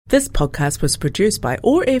This podcast was produced by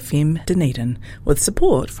OAR FM Dunedin with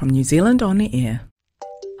support from New Zealand On Air.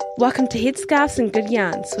 Welcome to Headscarves and Good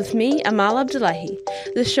Yarns with me, Amal Abdullahi.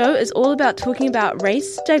 The show is all about talking about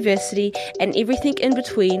race, diversity and everything in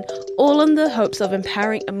between, all in the hopes of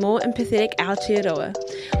empowering a more empathetic Aotearoa.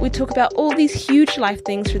 We talk about all these huge life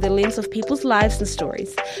things through the lens of people's lives and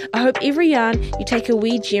stories. I hope every yarn you take a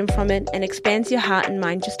wee gem from it and expands your heart and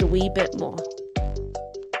mind just a wee bit more.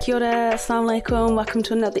 Kia ora, assalamu alaikum, welcome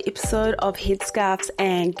to another episode of Headscarves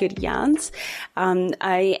and Good Yarns.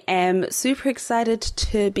 I am super excited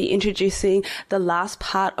to be introducing the last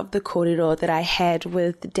part of the kōrero that I had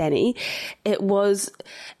with Danny. We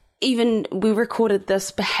recorded this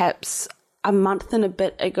perhaps a month and a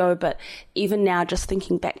bit ago, but even now, just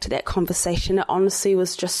thinking back to that conversation, it honestly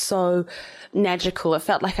was just so magical. It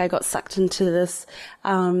felt like I got sucked into this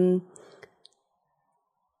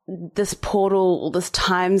portal or this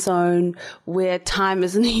time zone where time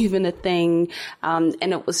isn't even a thing. And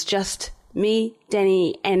it was just me,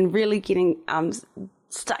 Danny, and really getting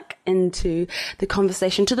stuck into the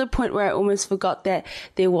conversation to the point where I almost forgot that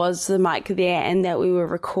there was the mic there and that we were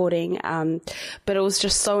recording. But it was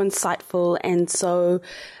just so insightful and so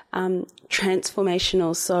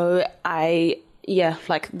transformational. So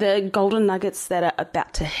like the golden nuggets that are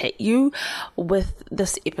about to hit you with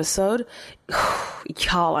this episode,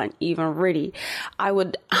 y'all aren't even ready. I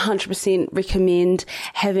would 100% recommend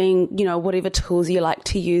having, whatever tools you like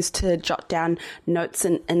to use to jot down notes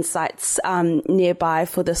and insights nearby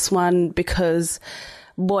for this one, because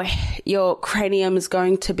boy, your cranium is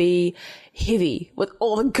going to be heavy with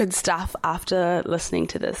all the good stuff after listening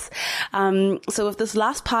to this. So with this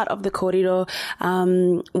last part of the kōrero,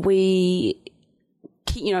 we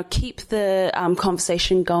keep the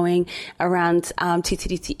conversation going around Te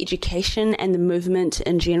Tiriti education and the movement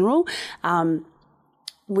in general.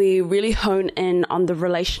 We really hone in on the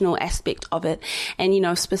relational aspect of it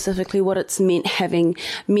and, specifically what it's meant having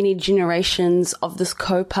many generations of this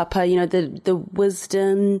kaupapa, the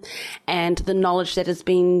wisdom and the knowledge that has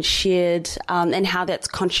been shared, and how that's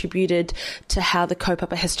contributed to how the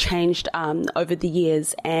kaupapa has changed over the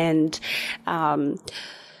years. And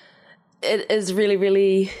it is really,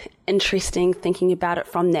 really interesting thinking about it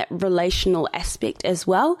from that relational aspect as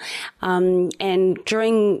well. And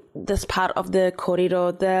during this part of the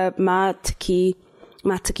kōrero, the Mātiki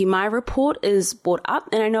Mai report is brought up,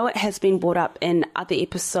 and I know it has been brought up in other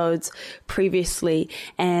episodes previously.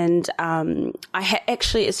 And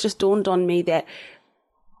it's just dawned on me that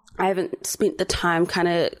I haven't spent the time kind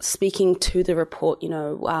of speaking to the report,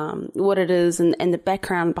 what it is and the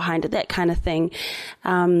background behind it, that kind of thing.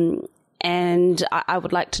 And I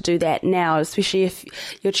would like to do that now, especially if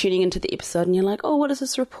you're tuning into the episode and you're like, oh, what is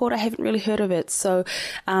this report? I haven't really heard of it. So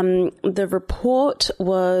the report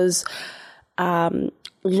was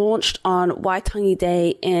launched on Waitangi Day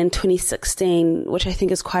in 2016, which I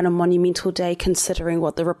think is quite a monumental day considering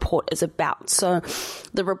what the report is about. So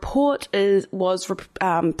the report was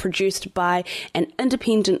produced by an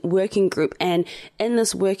independent working group, and in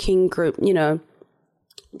this working group,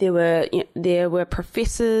 there were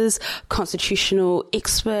professors, constitutional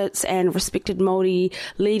experts, and respected Māori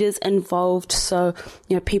leaders involved. So,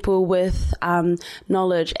 people with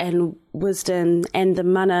knowledge and wisdom and the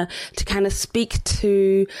mana to kind of speak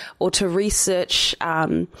to or to research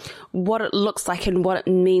what it looks like and what it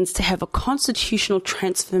means to have a constitutional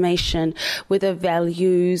transformation where the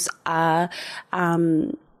values are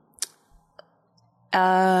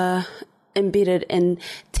embedded in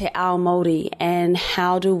Te Ao Māori, and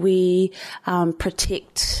how do we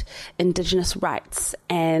protect Indigenous rights.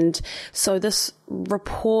 And so this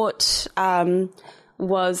report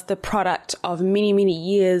was the product of many, many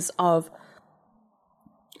years of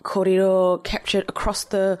kōrero captured across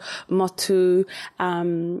the motu,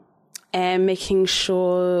 and making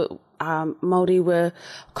sure Māori were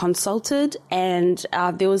consulted. And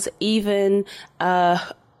there was even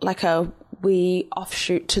we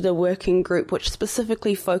offshoot to the working group, which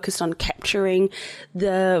specifically focused on capturing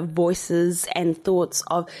the voices and thoughts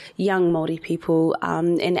of young Māori people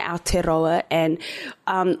in Aotearoa. And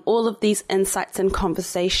all of these insights and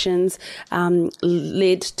conversations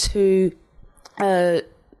led to a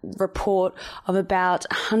report of about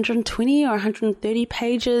 120 or 130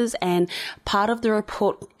 pages, and part of the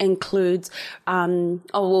report includes the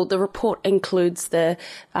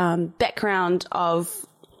background of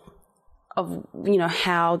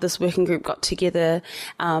how this working group got together,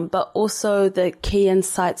 but also the key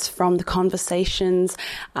insights from the conversations,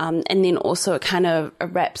 and then also it kind of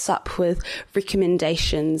wraps up with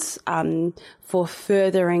recommendations for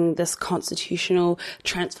furthering this constitutional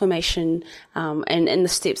transformation, and the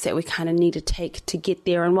steps that we kind of need to take to get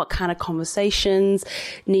there, and what kind of conversations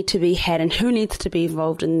need to be had and who needs to be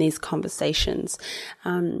involved in these conversations.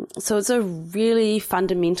 So it's a really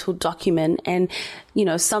fundamental document, and,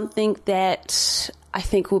 something that I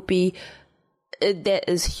think will be, that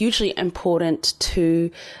is hugely important to,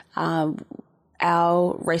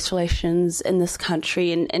 our race relations in this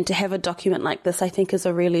country, and to have a document like this, I think is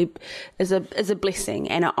a blessing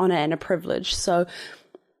and an honor and a privilege. So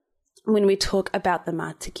when we talk about the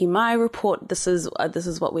Mātiki Mai report, this is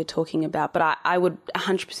what we're talking about. But I would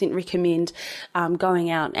 100% recommend going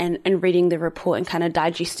out and reading the report and kind of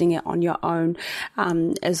digesting it on your own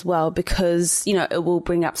as well, because it will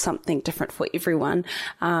bring up something different for everyone,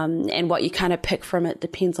 and what you kind of pick from it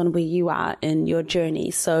depends on where you are in your journey.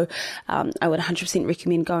 So I would 100%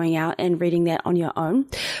 recommend going out and reading that on your own.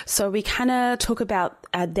 So we kind of talk about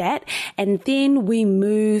that, and then we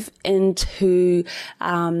move into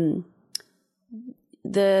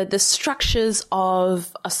the structures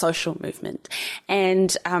of a social movement.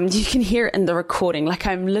 And you can hear it in the recording. Like,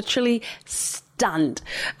 I'm literally stunned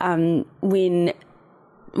when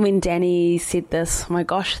Danny said this. Oh my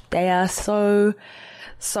gosh, they are so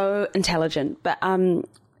intelligent. But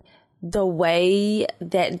the way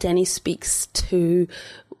that Danny speaks to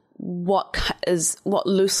what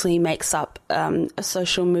loosely makes up a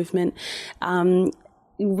social movement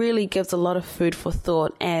really gives a lot of food for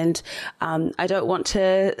thought. And I don't want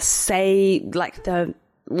to say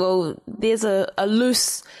there's a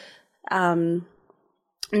loose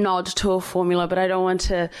nod to a formula, but I don't want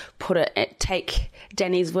to take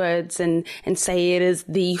Danny's words and say it is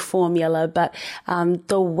the formula. But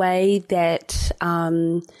the way that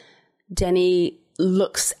Danny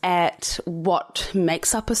looks at what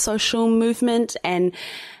makes up a social movement and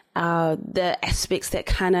the aspects that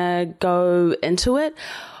kind of go into it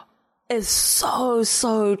is so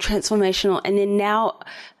transformational. And then now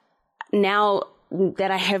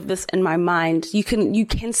that I have this in my mind, you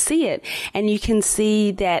can see it, and you can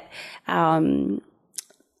see that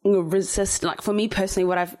resist. Like, for me personally,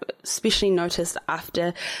 what I've especially noticed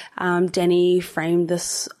after Danny framed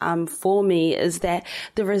this for me is that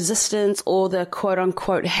the resistance, or the quote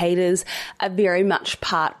unquote haters, are very much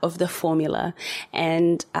part of the formula.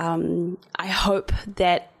 And I hope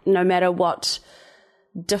that no matter what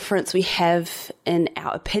difference we have in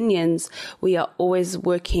our opinions, we are always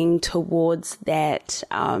working towards that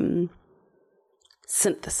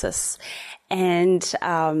synthesis. And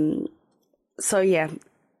so yeah,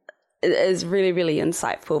 it is really, really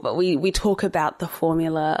insightful. But we talk about the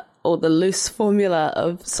formula, or the loose formula,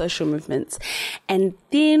 of social movements. And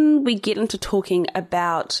then we get into talking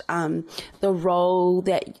about the role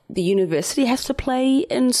that the university has to play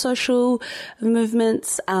in social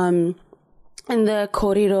movements. In the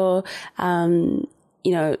kōrero,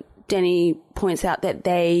 Danny points out that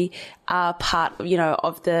they are part,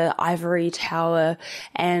 of the ivory tower,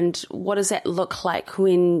 and what does that look like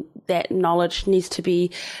when that knowledge needs to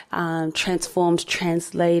be transformed,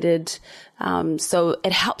 translated, so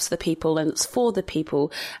it helps the people and it's for the people,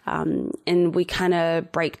 and we kind of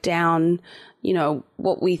break down,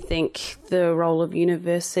 what we think the role of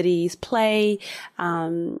universities play,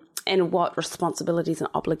 and what responsibilities and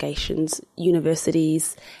obligations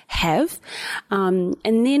universities have. And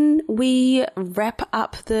then we wrap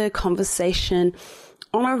up the conversation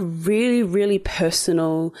on a really, really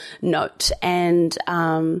personal note. And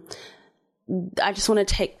I just want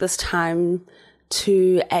to take this time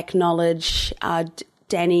to acknowledge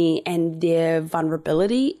Danny and their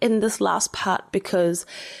vulnerability in this last part, because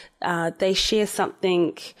they share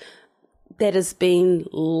something that has been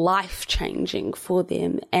life-changing for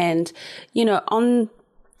them. And, on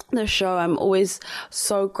the show, I'm always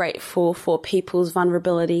so grateful for people's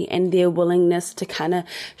vulnerability and their willingness to kind of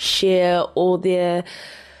share all their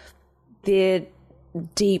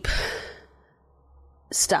deep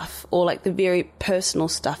stuff, or like the very personal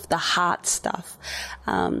stuff, the heart stuff.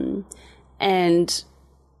 And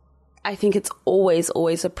I think it's always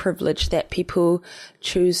a privilege that people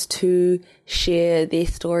choose to share their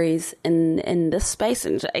stories in this space,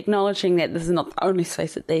 and acknowledging that this is not the only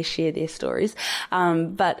space that they share their stories,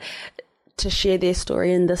 but to share their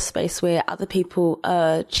story in this space where other people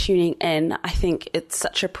are tuning in. I think it's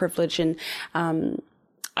such a privilege, and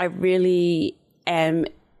I really am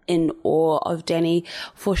in awe of Danny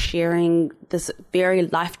for sharing this very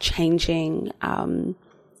life-changing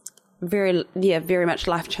very much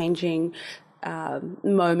life-changing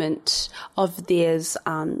moment of theirs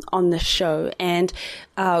on the show. And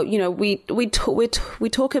we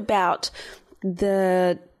talk about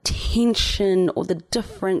the tension or the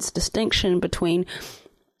distinction between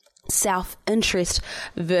self-interest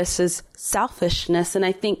versus selfishness. And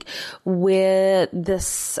I think where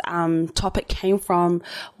this topic came from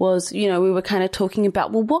was, we were kind of talking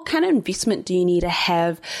about, well, what kind of investment do you need to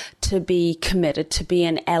have to be committed, to be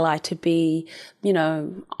an ally, to be,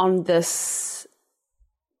 on this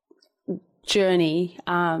journey.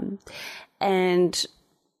 And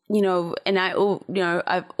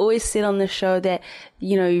I've always said on the show that,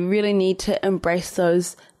 you really need to embrace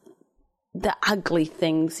the ugly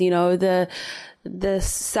things, the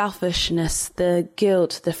selfishness, the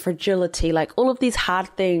guilt, the fragility, like all of these hard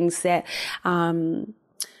things that,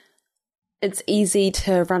 it's easy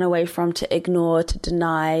to run away from, to ignore, to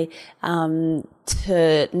deny,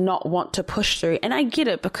 to not want to push through. And I get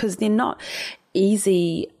it, because they're not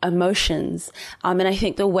easy emotions. And I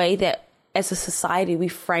think the way that as a society we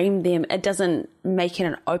frame them, it doesn't make it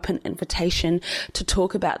an open invitation to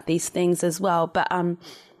talk about these things as well. But,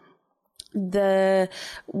 the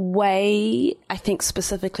way, I think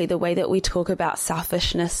specifically the way that we talk about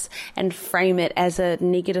selfishness and frame it as a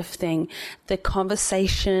negative thing, the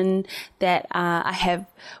conversation that I have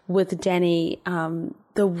with Danny,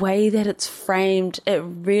 the way that it's framed, it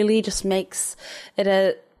really just makes it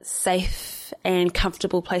a safe and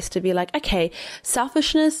comfortable place to be like, okay,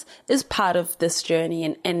 selfishness is part of this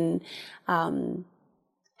journey, and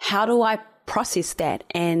how do I process that?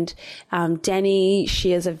 And Danny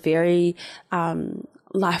shares a very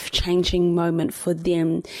life-changing moment for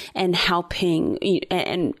them, and helping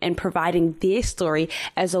and providing their story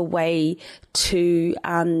as a way to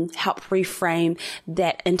help reframe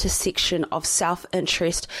that intersection of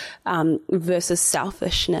self-interest versus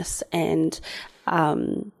selfishness. And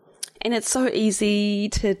it's so easy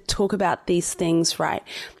to talk about these things, right?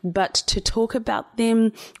 But to talk about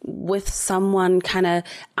them with someone kind of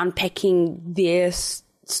unpacking their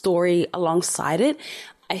story alongside it,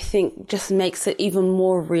 I think just makes it even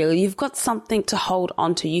more real. You've got something to hold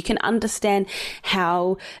on to. You can understand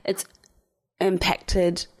how it's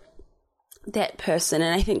impacted that person.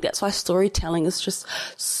 And I think that's why storytelling is just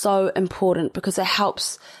so important, because it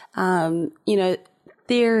helps,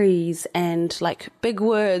 theories and like big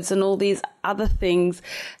words and all these other things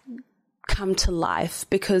come to life,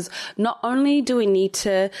 because not only do we need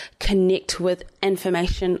to connect with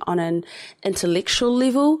information on an intellectual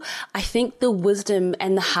level, I think the wisdom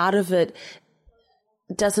and the heart of it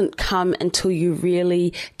doesn't come until you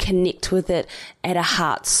really connect with it at a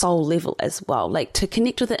heart, soul level as well. Like, to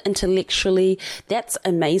connect with it intellectually, that's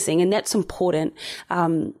amazing and that's important.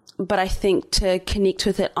 But I think to connect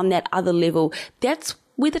with it on that other level, that's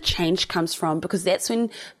where the change comes from, because that's when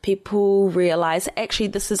people realize, actually,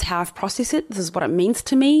 this is how I've processed it. This is what it means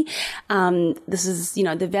to me. This is,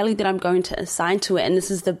 the value that I'm going to assign to it. And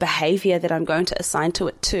this is the behavior that I'm going to assign to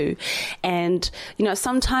it too. And,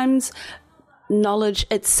 sometimes knowledge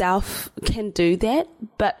itself can do that,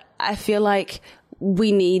 but I feel like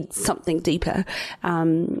we need something deeper,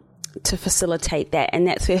 to facilitate that. And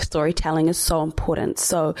that's where storytelling is so important.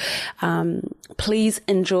 So, please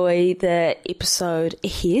enjoy the episode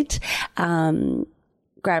ahead.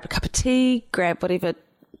 Grab a cup of tea, grab whatever,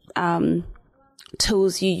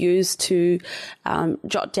 tools you use to,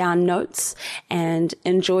 jot down notes, and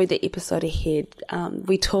enjoy the episode ahead.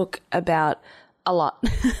 We talk about a lot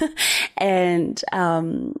and,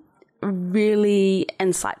 really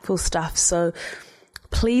insightful stuff. So,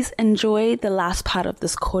 please enjoy the last part of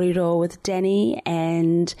this kōrero with Danny,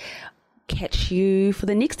 and catch you for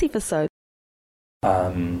the next episode.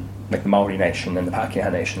 Like the Māori nation and the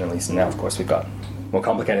Pākehā nation, at least now, of course, we've got more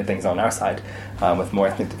complicated things on our side, with more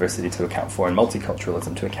ethnic diversity to account for and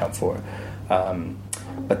multiculturalism to account for.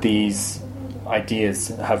 But these ideas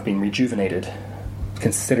have been rejuvenated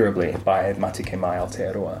considerably by Matike Mai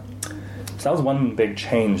Aotearoa. So that was one big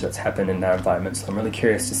change that's happened in our environment. So I'm really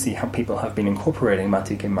curious to see how people have been incorporating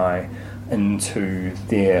Matike Mai into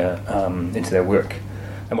their work.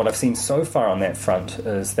 And what I've seen so far on that front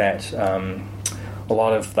is that a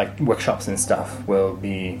lot of like workshops and stuff will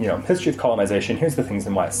be, history of colonization. Here's the things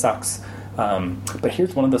and why it sucks. But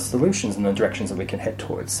here's one of the solutions and the directions that we can head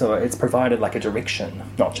towards. So it's provided like a direction,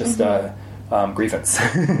 not just a grievance.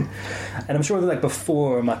 And I'm sure that like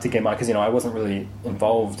before Matike Mai, because I wasn't really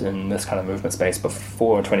involved in this kind of movement space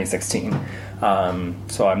before 2016,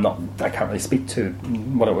 so I can't really speak to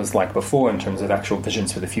what it was like before in terms of actual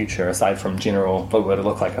visions for the future, aside from general what would it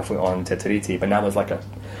look like if we were on Te Tiriti. But now there's like a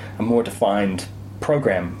more defined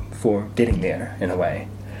program for getting there in a way.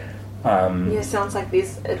 Sounds like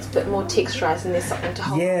it's a bit more texturized and there's something to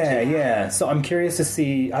hold on to. Yeah. So I'm curious to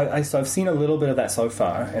see. So I've seen a little bit of that so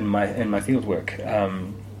far in my field work.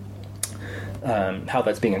 how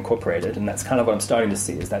that's being incorporated, and that's kind of what I'm starting to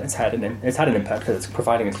see, is that it's had an impact because it's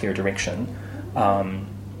providing a clear direction.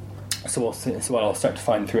 So what I'll start to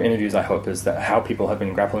find through interviews, I hope, is that how people have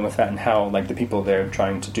been grappling with that, and how like the people they're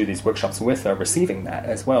trying to do these workshops with are receiving that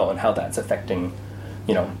as well, and how that's affecting,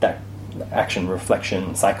 that action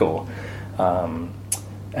reflection cycle,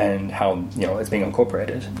 and how it's being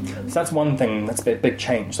incorporated. So that's one thing, that's a big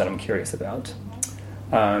change that I'm curious about.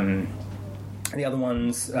 The other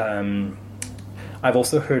ones, I've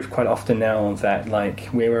also heard quite often now that like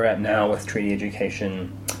where we're at now with treaty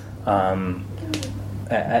education.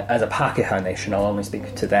 As a Pākehā nation, I'll only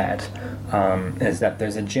speak to that, is that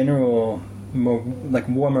there's a general more like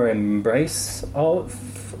warmer embrace of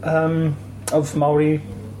Māori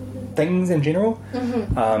things in general.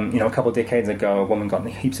 Mm-hmm. A couple of decades ago, a woman got in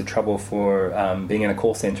heaps of trouble for being in a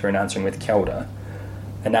call centre and answering with kia ora.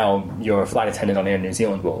 And now your flight attendant on Air New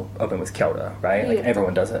Zealand will open with kia ora, right? Like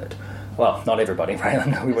everyone does it. Well, not everybody, right?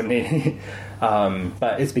 No, we wouldn't need.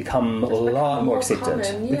 But it's become a lot more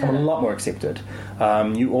accepted. Become a lot more accepted.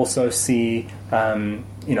 You also see,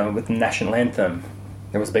 with the national anthem,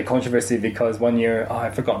 there was a big controversy because one year,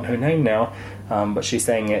 I've forgotten her name now, but she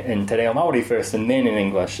sang it in Te Reo Māori first and then in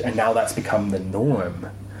English, and now that's become the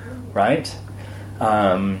norm, right? Te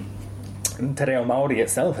Reo Māori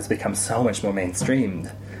itself has become so much more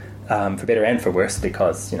mainstreamed. For better and for worse,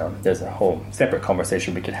 because there's a whole separate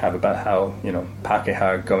conversation we could have about how Pākehā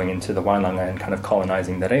are going into the Wainanga and kind of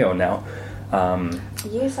colonising the reo now.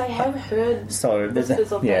 Yes, I have heard. So there's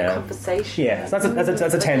of that conversation. Yeah, so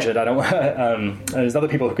that's a tangent. I don't. There's other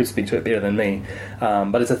people who could speak to it better than me,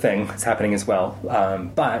 but it's a thing. It's happening as well.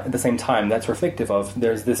 But at the same time, that's reflective of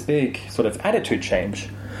there's this big sort of attitude change.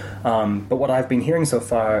 But what I've been hearing so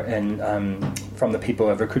far, and from the people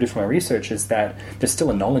I've recruited for my research, is that there's still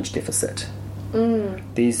a knowledge deficit.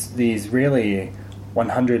 These really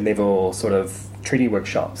 100 level sort of treaty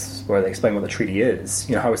workshops where they explain what the treaty is.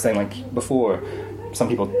 How I was saying like before, some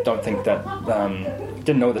people don't think that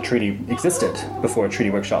didn't know the treaty existed before treaty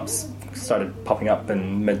workshops started popping up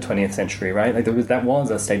in mid 20th century, right? Like that was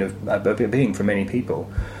a state of being for many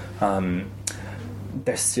people.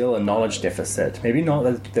 There's still a knowledge deficit. Maybe not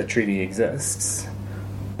that the treaty exists,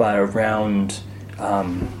 but around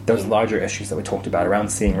those larger issues that we talked about, around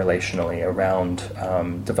seeing relationally, around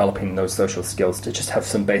developing those social skills to just have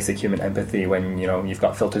some basic human empathy when you've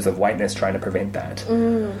got filters of whiteness trying to prevent that.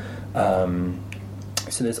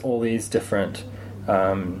 So there's all these different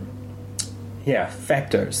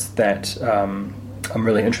factors that I'm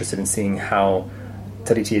really interested in seeing how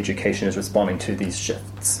Tiriti education is responding to these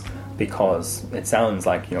shifts. Because it sounds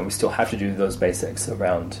like we still have to do those basics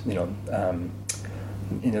around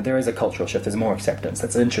there is a cultural shift. There's more acceptance.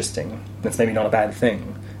 That's interesting. That's maybe not a bad thing.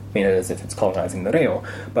 I mean, it is if it's colonizing the reo,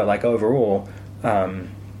 but like overall,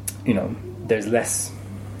 there's less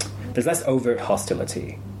overt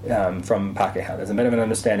hostility from Pākehā. There's a bit of an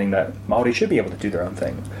understanding that Māori should be able to do their own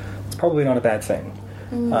thing. It's probably not a bad thing.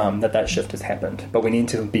 That shift has happened, but we need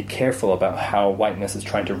to be careful about how whiteness is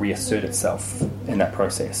trying to reassert itself in that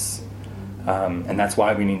process, and that's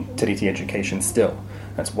why we need Tiriti education still.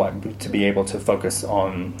 That's why to be able to focus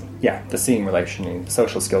on the seeing relation, the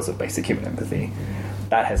social skills of basic human empathy.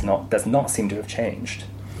 That does not seem to have changed.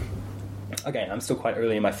 Again, I'm still quite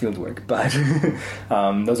early in my fieldwork, but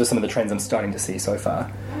those are some of the trends I'm starting to see so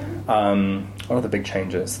far. What are the big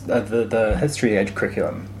changes? The history ed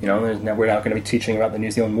curriculum. We're now going to be teaching about the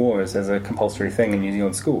New Zealand Wars as a compulsory thing in New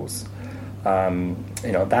Zealand schools.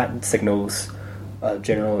 That signals a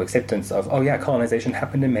general acceptance of, colonization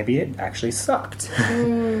happened and maybe it actually sucked.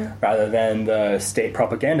 Rather than the state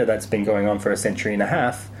propaganda that's been going on for a century and a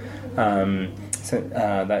half.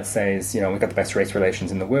 That says, we've got the best race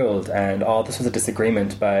relations in the world, and this was a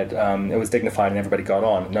disagreement, but it was dignified and everybody got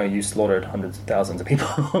on. No, you slaughtered hundreds of thousands of people.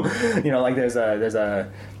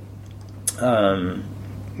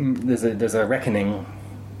 There's a reckoning.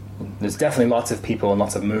 There's definitely lots of people and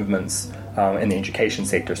lots of movements in the education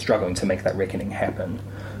sector struggling to make that reckoning happen.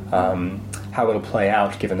 How it'll play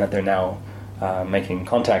out, given that they're now making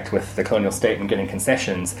contact with the colonial state and getting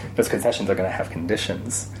concessions, those concessions are going to have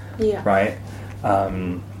conditions, right?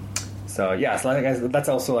 So that's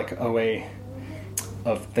also like a way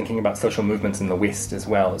of thinking about social movements in the West as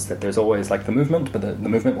well, is that there's always like the movement, but the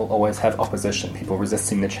movement will always have opposition, people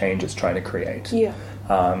resisting the change it's trying to create.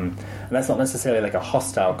 And that's not necessarily like a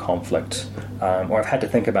hostile conflict, or I've had to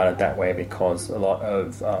think about it that way because a lot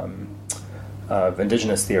of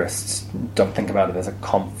Indigenous theorists don't think about it as a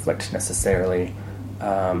conflict necessarily,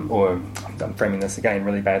 or I'm framing this again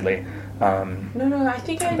really badly. No, I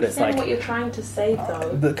think I understand what you're trying to say,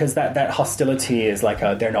 though. Because that hostility is like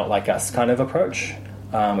a they're not like us kind of approach.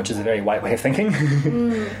 which is a very white way of thinking,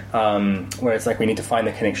 where it's like we need to find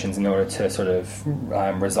the connections in order to sort of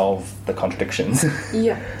resolve the contradictions.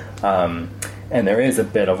 And there is a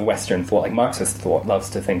bit of Western thought, like Marxist thought, loves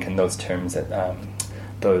to think in those terms. That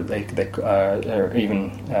though or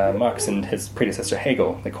even Marx and his predecessor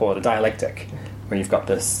Hegel, they call it a dialectic, where you've got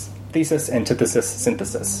this thesis, antithesis,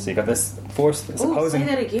 synthesis. So you've got this force that's opposing.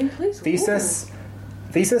 Say that again, please. Thesis,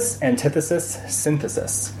 antithesis,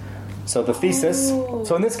 synthesis. So the thesis.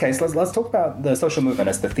 So in this case, let's talk about the social movement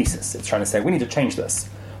as the thesis. It's trying to say we need to change this.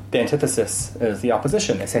 The antithesis is the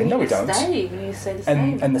opposition. They say, no, we don't.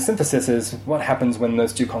 And the synthesis is what happens when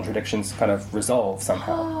those two contradictions kind of resolve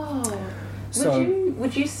somehow.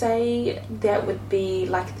 Would you say that would be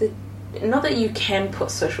like not that you can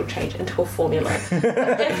put social change into a formula,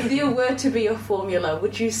 but if there were to be a formula,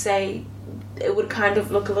 would you say it would kind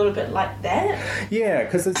of look a little bit like that? Yeah,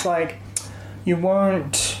 because it's like a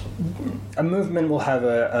movement will have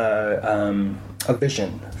a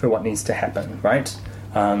vision for what needs to happen, right?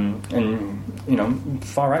 And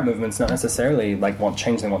far-right movements don't necessarily want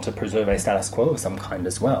change. They want to preserve a status quo of some kind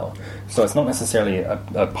as well. So it's not necessarily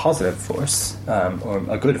a positive force or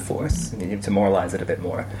a good force. You need to moralize it a bit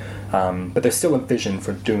more. But there's still a vision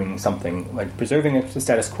for doing something, like preserving a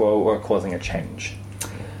status quo or causing a change.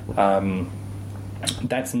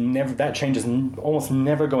 That change is almost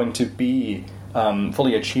never going to be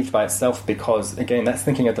fully achieved by itself, because again, that's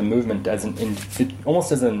thinking of the movement as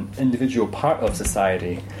almost as an individual part of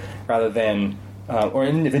society, rather than or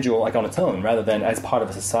an individual on its own, rather than as part of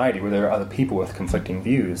a society where there are other people with conflicting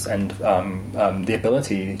views and the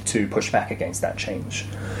ability to push back against that change.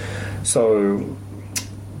 So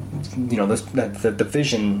the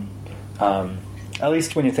vision. At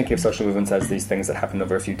least when you're thinking of social movements as these things that happen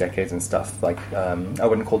over a few decades and stuff, I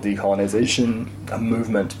wouldn't call decolonization a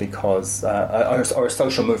movement because, or a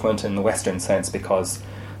social movement in the Western sense, because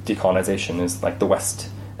decolonization is like the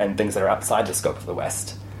West and things that are outside the scope of the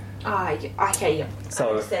West. Okay, yeah.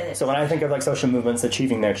 So when I think of social movements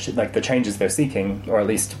achieving their the changes they're seeking, or at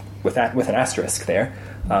least with an asterisk there,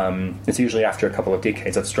 it's usually after a couple of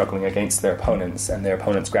decades of struggling against their opponents, and their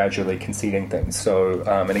opponents gradually conceding things. So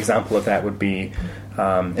an example of that would be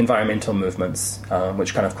environmental movements,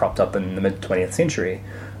 which kind of cropped up in the mid-20th century,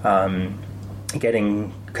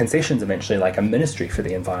 getting concessions eventually, like a ministry for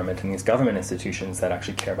the environment and these government institutions that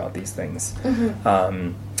actually care about these things,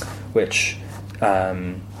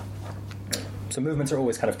 so movements are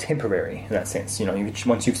always kind of temporary in that sense.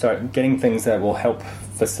 Once you start getting things that will help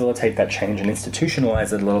facilitate that change and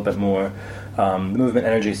institutionalize it a little bit more, the movement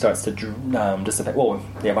energy starts to dissipate. Well,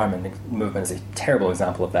 the environment movement is a terrible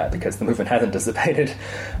example of that, because the movement hasn't dissipated.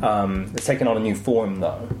 It's taken on a new form,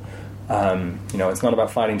 though. It's not about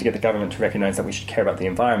fighting to get the government to recognize that we should care about the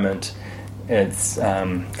environment. It's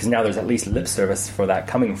because now there's at least lip service for that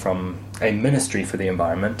coming from a ministry for the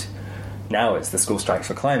environment. Now it's the School Strike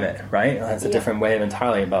for Climate, right? That's a different way of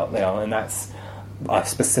entirely about, and that's a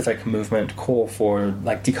specific movement call for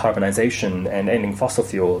decarbonization and ending fossil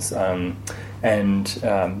fuels, and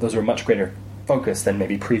those are much greater focus than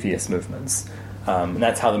maybe previous movements. And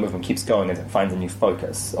that's how the movement keeps going, as it finds a new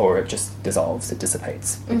focus, or it just dissolves, it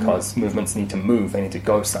dissipates, because movements need to move, they need to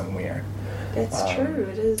go somewhere. That's true.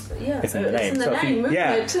 It is. Yeah, it's in the name.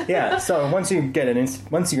 Movement. Yeah. So once you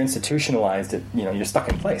once you're institutionalized, you're stuck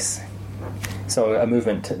in place. So a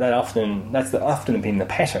movement that's often been the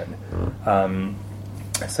pattern.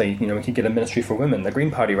 So we could get a ministry for women. The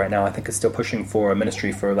Green Party right now, I think, is still pushing for a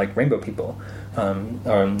ministry for rainbow people,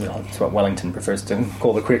 or it's what Wellington prefers to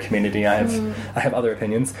call the queer community. I have other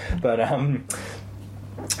opinions, but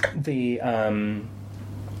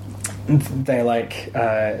but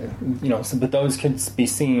those could be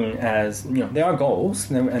seen as they are goals,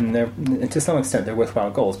 and they're to some extent they're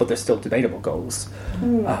worthwhile goals, but they're still debatable goals.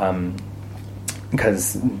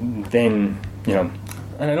 Because then, and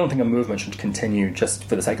I don't think a movement should continue just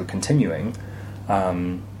for the sake of continuing.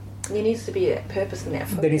 There needs to be a purpose in that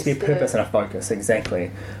focus. There needs to be a purpose and a focus,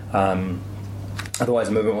 exactly. Otherwise,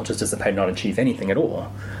 a movement will just dissipate and not achieve anything at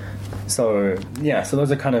all. So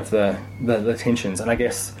those are kind of the tensions. And I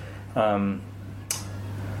guess, so I'm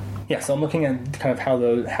looking at kind of how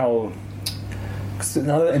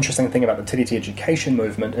another interesting thing about the TDT education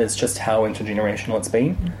movement is just how intergenerational it's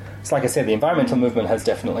been. So like I said, the environmental movement has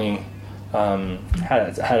definitely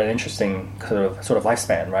had an interesting sort of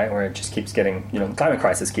lifespan, right? Where it just keeps getting, the climate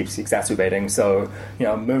crisis keeps exacerbating. So,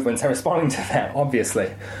 movements are responding to that,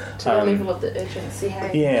 obviously. To the level of the urgency,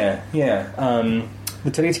 hey? Yeah.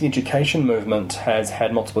 the Tiriti education movement has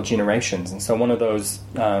had multiple generations, and so one of those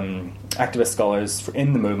activist scholars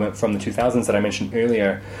in the movement from the 2000s that I mentioned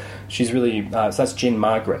earlier, she's really, so that's Jen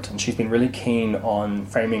Margaret, and she's been really keen on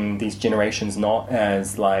framing these generations not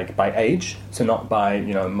as like by age, so not by,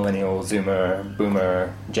 you know, millennial, zoomer,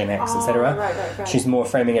 boomer, Gen X, etc. Right. She's more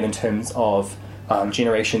framing it in terms of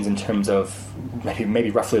generations, in terms of maybe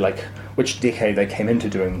roughly like which decade they came into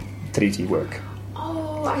doing Tiriti work.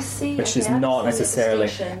 Oh, I see. Which Okay, is I not see the necessarily,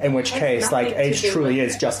 distinction. in which It has case, like, nothing to age do truly with-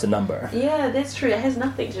 is just a number. Yeah, that's true. It has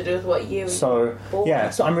nothing to do with what year. So, born.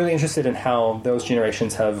 yeah, so I'm really interested in how those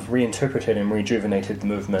generations have reinterpreted and rejuvenated the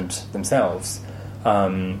movement themselves.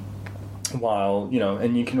 While, you know,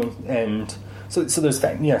 and you can, and so there's,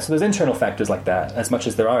 so there's internal factors like that, as much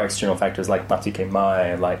as there are external factors like Mati Ke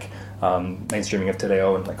Mai, like mainstreaming of Te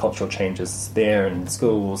Reo and like cultural changes there in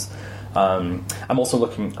schools. I'm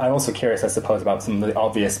also curious, I suppose, about some of the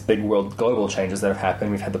obvious big world global changes that have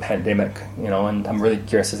happened. We've had the pandemic, you know, and I'm really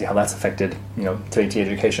curious to see how that's affected, you know, Tiriti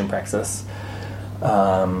education praxis.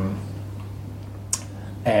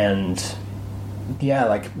 And yeah,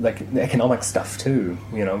 like the economic stuff too,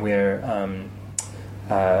 you know, where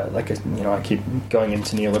you know, I keep going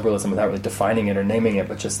into neoliberalism without really defining it or naming it,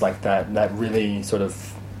 but just like that really sort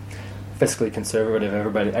of fiscally conservative,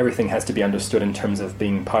 everything has to be understood in terms of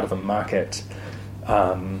being part of a market,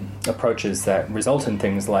 approaches that result in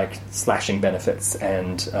things like slashing benefits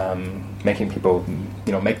and making people,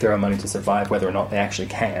 you know, make their own money to survive, whether or not they actually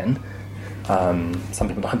can. Some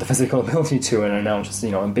people don't have the physical ability to, and are now just,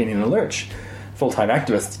 you know, being in the lurch. Full-time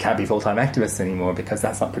activists can't be full-time activists anymore because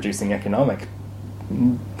that's not producing economic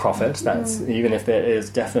profit. That's, even if there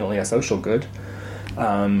is definitely a social good.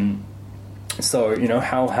 So, you know,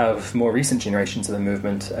 how have more recent generations of the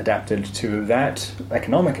movement adapted to that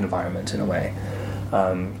economic environment in a way?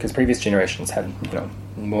 Because previous generations had, you know,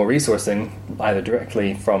 more resourcing, either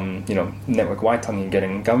directly from, you know, Network Waitangi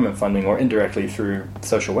getting government funding or indirectly through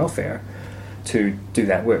social welfare to do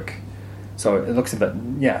that work. So it looks a bit,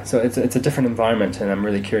 so it's a different environment, and I'm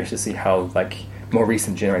really curious to see how, like, more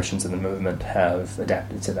recent generations of the movement have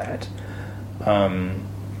adapted to that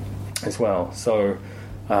as well. So,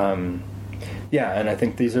 and I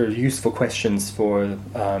think these are useful questions for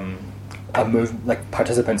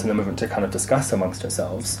participants in the movement to kind of discuss amongst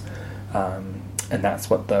ourselves, and that's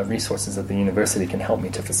what the resources of the university can help me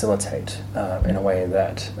to facilitate in a way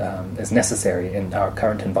that is necessary in our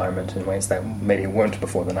current environment in ways that maybe weren't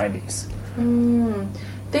before the 90s.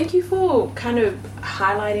 Thank you for kind of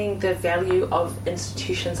highlighting the value of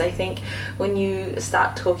institutions. I think when you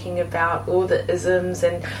start talking about all the isms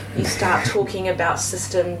and you start talking about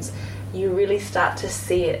systems, you really start to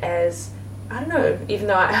see it as, I don't know, even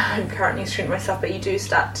though I'm currently a student myself, but you do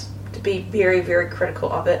start to be very, very critical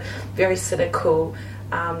of it, very cynical.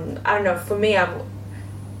 I don't know, for me,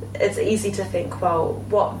 it's easy to think, well,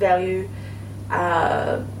 what value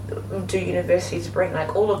do universities bring?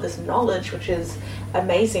 Like, all of this knowledge, which is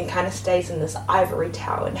amazing, kind of stays in this ivory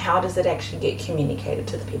tower, and how does it actually get communicated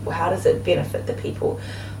to the people? How does it benefit the people?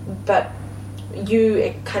 But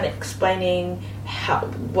you kind of explaining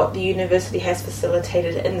what the university has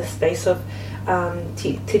facilitated in the space of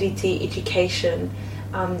Tiriti education,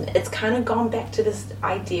 it's kind of gone back to this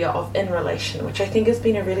idea of in relation, which I think has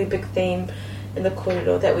been a really big theme in the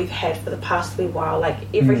corridor that we've had for the past wee while. Like,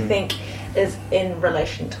 everything is in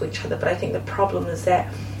relation to each other, but I think the problem is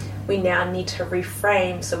that we now need to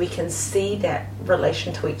reframe so we can see that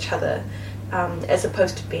relation to each other, as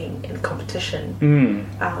opposed to being in competition.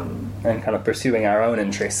 And kind of pursuing our own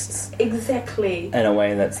interests. Exactly. In a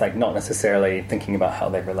way that's, like, not necessarily thinking about how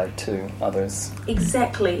they relate to others.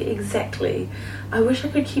 Exactly. I wish I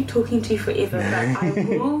could keep talking to you forever, but I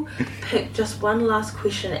will pick just one last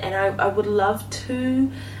question, and I would love to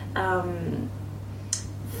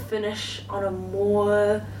finish on a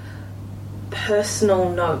more personal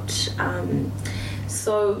note.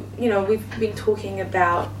 So, you know, we've been talking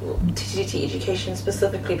about Tiriti education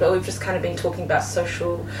specifically, but we've just kind of been talking about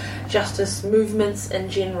social justice movements in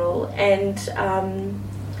general, and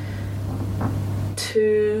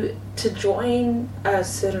to join a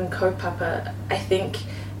certain kaupapa, I think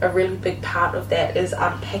a really big part of that is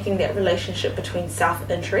unpacking that relationship between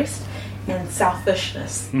self-interest and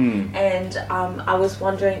selfishness. And I was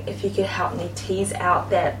wondering if you could help me tease out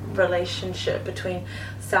that relationship between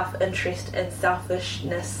self-interest and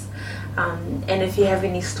selfishness, and if you have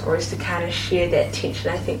any stories to kind of share that tension,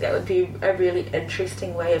 I think that would be a really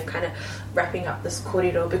interesting way of kind of wrapping up this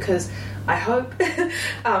corridor, because I hope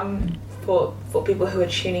for people who are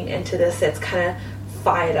tuning into this, that's kind of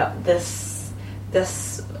fired up this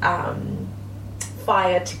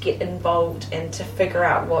fire to get involved and to figure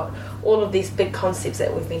out what all of these big concepts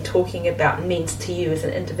that we've been talking about means to you as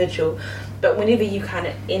an individual. But whenever you kind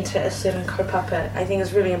of enter a certain kaupapa, I think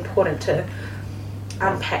it's really important to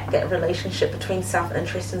unpack that relationship between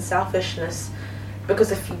self-interest and selfishness,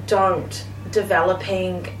 because if you don't,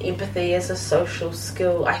 developing empathy as a social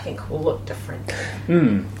skill, I think, will look different.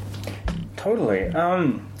 Totally.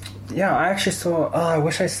 Yeah, I actually saw... Oh, I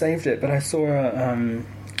wish I saved it, but I saw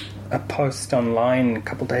a post online a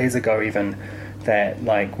couple days ago even that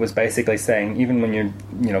like was basically saying even when you're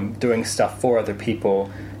doing stuff for other people,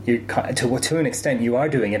 you to an extent you are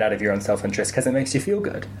doing it out of your own self-interest because it makes you feel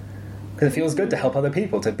good. Because it feels good to help other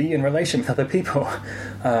people, to be in relation with other people.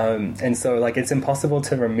 And so like it's impossible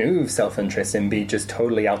to remove self-interest and be just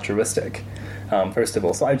totally altruistic, first of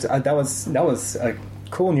all. So that was a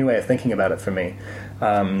cool new way of thinking about it for me.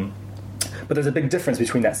 But there's a big difference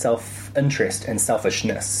between that self-interest and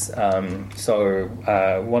selfishness. So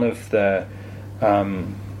one of the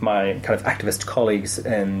my kind of activist colleagues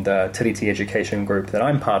in the Tiriti education group that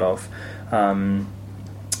I'm part of,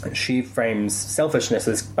 she frames selfishness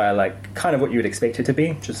as by like kind of what you would expect it to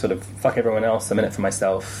be, just sort of fuck everyone else, a minute for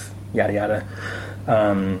myself, yada yada.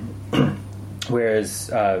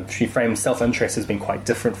 Whereas she frames self-interest as being quite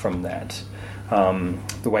different from that.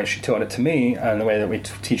 The way she taught it to me and the way that we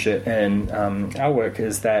teach it in our work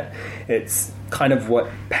is that it's kind of what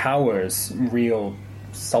powers real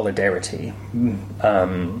solidarity.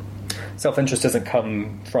 Self-interest doesn't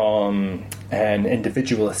come from an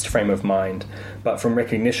individualist frame of mind, but from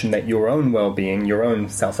recognition that your own well-being, your own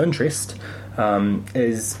self-interest,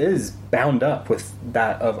 is bound up with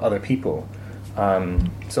that of other people.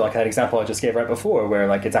 So like that example I just gave right before, where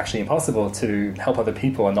like it's actually impossible to help other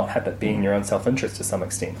people and not have that being your own self-interest to some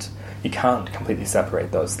extent. You can't completely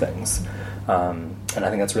separate those things. And I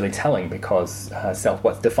think that's really telling because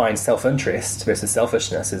what defines self-interest versus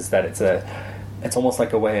selfishness is that it's almost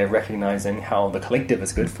like a way of recognizing how the collective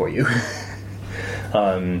is good for you.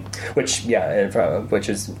 Which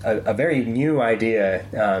is a very new idea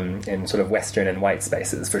in sort of Western and white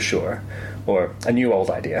spaces for sure, or a new old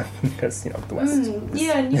idea because the West.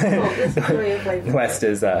 The West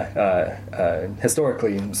is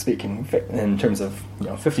historically speaking, in terms of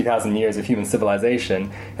 50,000 years of human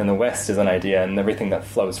civilization, and the West is an idea, and everything that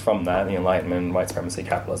flows from that, the Enlightenment, white supremacy,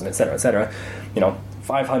 capitalism, etc., etc.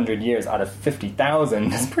 500 years out of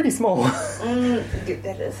 50,000 is pretty small.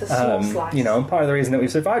 That is a small slice. Part of the reason that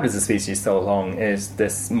we've survived as a species so long is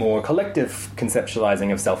this more collective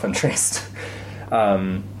conceptualizing of self-interest.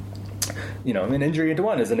 An injury to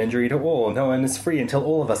one is an injury to all. No one is free until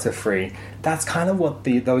all of us are free. That's kind of what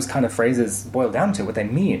those kind of phrases boil down to. What they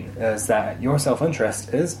mean is that your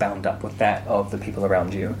self-interest is bound up with that of the people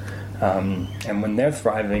around you. And when they're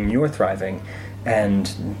thriving, you're thriving.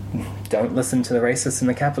 And don't listen to the racists and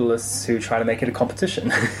the capitalists who try to make it a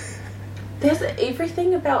competition. There's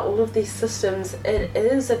everything about all of these systems. It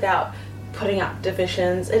is about putting up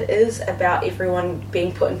divisions. It is about everyone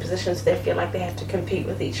being put in positions they feel like they have to compete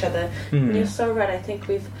with each other. And you're so right. I think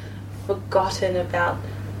we've forgotten about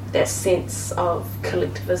that sense of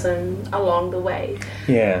collectivism along the way.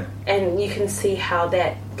 Yeah. And you can see how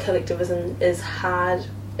that collectivism is hard.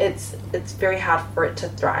 It's very hard for it to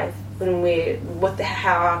thrive when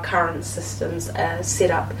how our current systems are set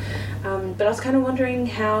up. But I was kind of wondering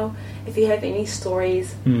if you have any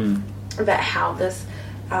stories about how this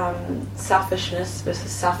selfishness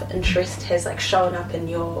versus self-interest has shown up in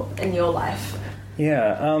your life.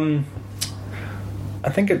 Yeah, I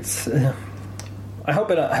think it's. I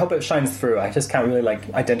hope it shines through. I just can't really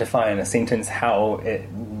identify in a sentence how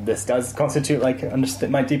this does constitute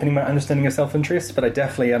deepening my understanding of self-interest, but I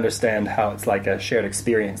definitely understand how it's like a shared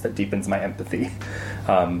experience that deepens my empathy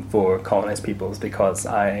for colonized peoples, because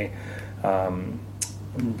I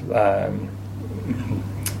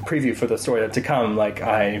preview for the story to come,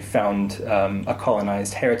 I found a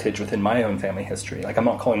colonized heritage within my own family history. I'm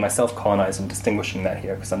not calling myself colonized and distinguishing that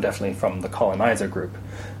here, because I'm definitely from the colonizer group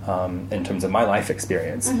in terms of my life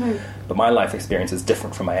experience. Mm-hmm. But my life experience is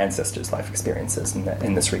different from my ancestors' life experiences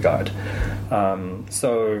in this regard.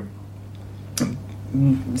 So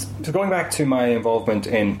going back to my involvement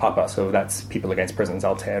in PAPA, so that's People Against Prisons,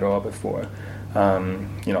 Aotearoa before.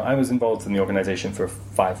 I was involved in the organization for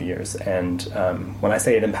 5 years, and when I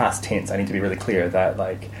say it in past tense, I need to be really clear that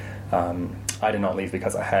I did not leave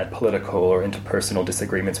because I had political or interpersonal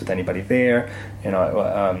disagreements with anybody there.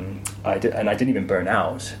 I didn't even burn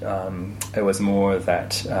out. It was more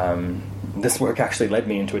that this work actually led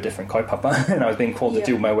me into a different kaupapa, and I was being called to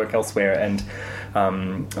do my work elsewhere, and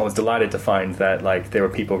I was delighted to find that there were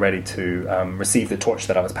people ready to receive the torch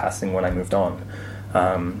that I was passing when I moved on.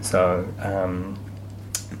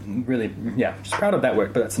 really, just proud of that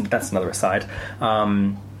work, but that's another aside.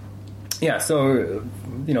 So,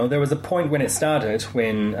 there was a point when it started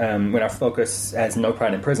when our focus as No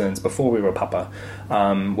Pride in Prisons, before we were Papa,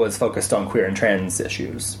 was focused on queer and trans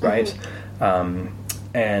issues, right?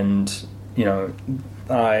 And,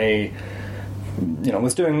 I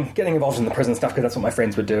was getting involved in the prison stuff because that's what my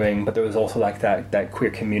friends were doing, but there was also like that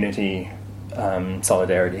queer community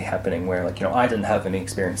solidarity happening where I didn't have any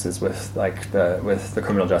experiences with the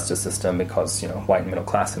criminal justice system because white and middle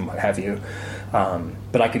class and what have you,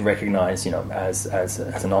 but I could recognize as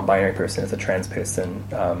a non-binary person, as a trans person,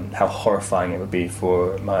 how horrifying it would be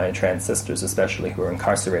for my trans sisters, especially who are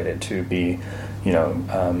incarcerated, to be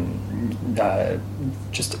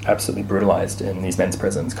just absolutely brutalized in these men's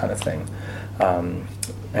prisons kind of thing.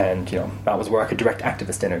 And that was where I could direct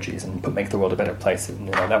activist energies and make the world a better place. And,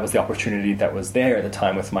 that was the opportunity that was there at the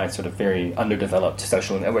time with my sort of very underdeveloped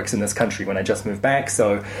social networks in this country when I just moved back.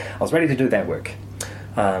 So I was ready to do that work.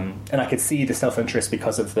 And I could see the self-interest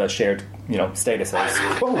because of the shared, statuses.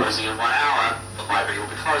 Closing in 1 hour. The library will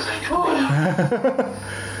be closing in 1 hour.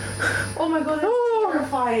 Oh my god, that's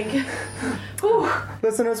terrifying.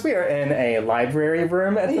 Listeners, we are in a library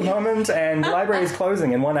room at the moment, and the library is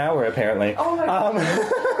closing in 1 hour, apparently. Oh my god.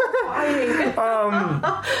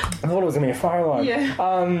 I thought it was going to be a fire alarm. Yeah.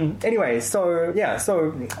 Anyway, so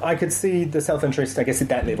I could see the self-interest, I guess, at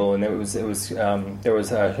that level, and there was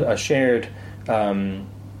a shared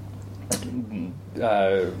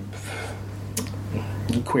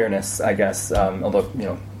queerness, I guess,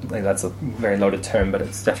 although, that's a very loaded term, but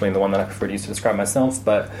it's definitely the one that I prefer to use to describe myself.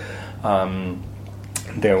 But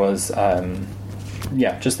there was,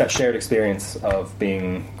 just that shared experience of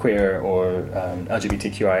being queer or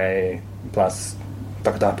LGBTQIA plus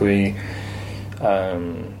Takatapui.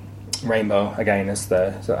 Rainbow, again, is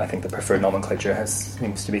I think the preferred nomenclature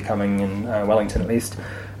seems to be coming in Wellington, at least.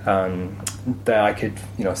 That I could,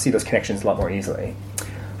 see those connections a lot more easily.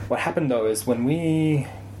 What happened, though, is when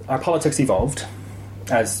our politics evolved,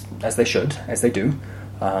 as they should, as they do,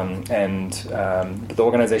 and the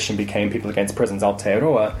organisation became People Against Prisons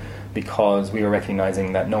Aotearoa, because we were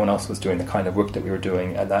recognising that no one else was doing the kind of work that we were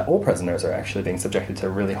doing, and that all prisoners are actually being subjected to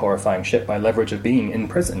really horrifying shit by leverage of being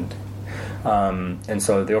imprisoned. And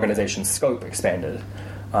so the organisation's scope expanded.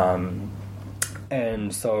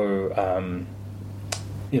 And so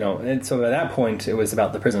at that point it was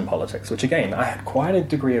about the prison politics, which again, I had quite a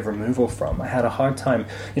degree of removal from. I had a hard time,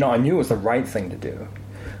 I knew it was the right thing to do.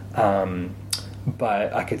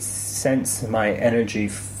 But I could sense my energy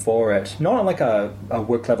for it, not on like a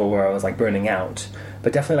work level where I was like burning out,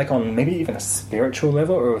 but definitely like on maybe even a spiritual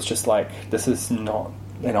level, or it was just like, this is not,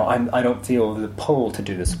 I don't feel the pull to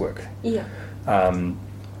do this work. Yeah.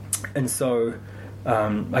 And so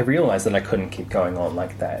I realized that I couldn't keep going on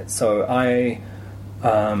like that. So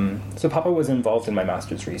so Papa was involved in my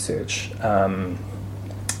master's research. And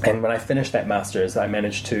when I finished that master's, I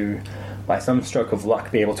managed to, by some stroke of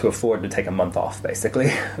luck, be able to afford to take a month off,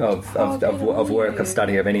 basically, of work, of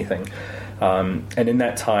study, of anything. And in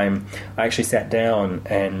that time, I actually sat down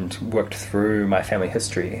and worked through my family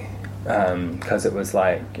history, because it was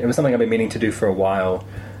something I've been meaning to do for a while.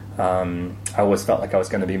 I always felt like I was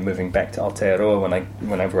going to be moving back to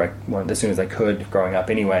Aotearoa as soon as I could, growing up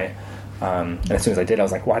anyway. And as soon as I did, I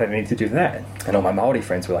was like, why did I need to do that? And all my Māori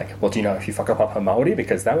friends were like, well, do you know if you fuck up Papa Māori?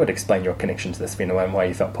 Because that would explain your connection to this whenua and why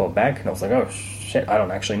you felt pulled back. And I was like, oh, shit, I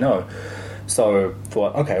don't actually know. So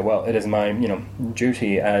thought, okay, well, it is my,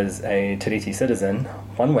 duty as a Tiriti citizen,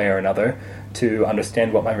 one way or another, to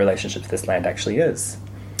understand what my relationship to this land actually is.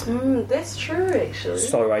 That's true, actually.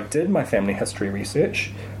 So I did my family history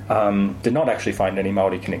research, did not actually find any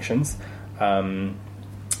Māori connections,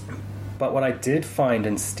 but what I did find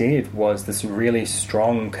instead was this really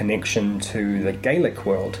strong connection to the Gaelic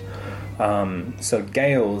world. So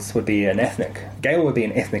Gaels would be Gael would be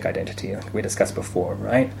an ethnic identity, like we discussed before,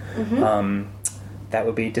 right? Mm-hmm. That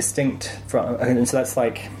would be distinct from, and so that's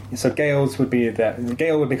like, so Gaels would be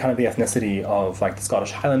Gael would be kind of the ethnicity of like the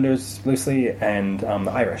Scottish Highlanders loosely, and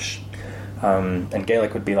the Irish. And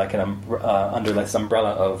Gaelic would be like under this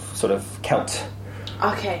umbrella of sort of Celt.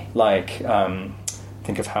 Okay. Like,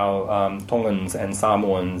 think of how Tongans and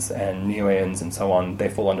Samoans and Niueans and so on, they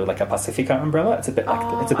fall under like a Pacifica umbrella. It's a bit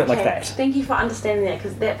like like that. Thank you for understanding that,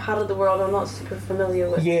 because that part of the world I'm not super familiar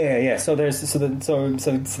with. Yeah. So there's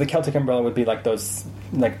the Celtic umbrella would be like those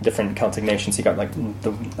like different Celtic nations. You got like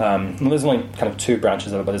there's only kind of two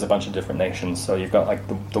branches of it, but there's a bunch of different nations. So you've got like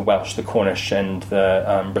the Welsh, the Cornish, and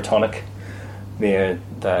the Brittonic.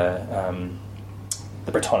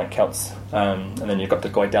 The Brittonic Celts, and then you've got the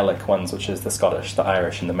Goidelic ones, which is the Scottish, the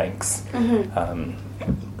Irish, and the Manx. Mm-hmm.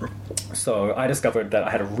 So I discovered that I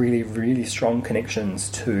had a really, really strong connections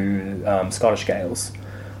to Scottish Gaels.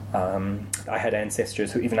 I had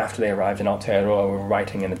ancestors who, even after they arrived in Aotearoa, were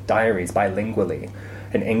writing in diaries bilingually,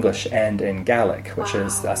 in English and in Gaelic, which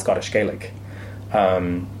is Scottish Gaelic.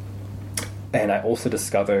 And I also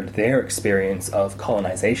discovered their experience of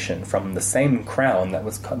colonization from the same crown that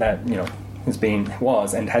was has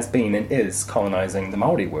been and is colonizing the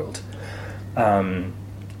Maori world.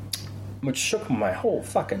 Which shook my whole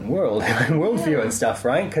fucking world, worldview and stuff,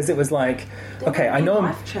 right? Because it was like, okay, I know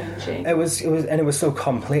life-changing. It was, and it was so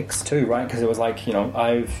complex too, right? Because it was like,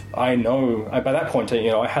 by that point,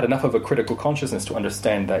 I had enough of a critical consciousness to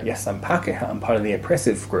understand that yes, I'm Pākehā, I'm part of the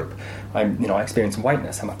oppressive group. I experience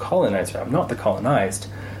whiteness. I'm a colonizer. I'm not the colonized,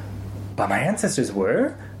 but my ancestors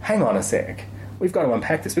were. Hang on a sec. We've got to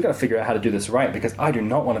unpack this. We've got to figure out how to do this right, because I do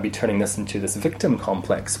not want to be turning this into this victim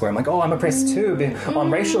complex where I'm like, oh, I'm oppressed too on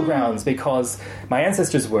racial grounds because my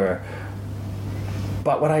ancestors were.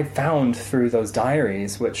 But what I found through those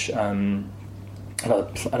diaries, which, another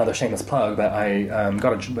shameless plug, but I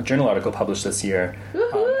got a journal article published this year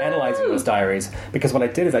analysing those diaries, because what I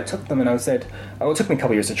did is I took them and I said, it took me a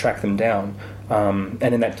couple of years to track them down, and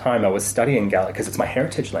in that time I was studying Gaelic because it's my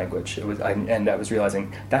heritage language. And I was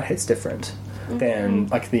realising that hits different than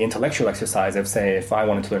like the intellectual exercise of, say, if I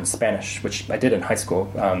wanted to learn Spanish, which I did in high school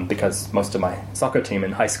because most of my soccer team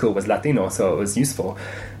in high school was Latino, so it was useful.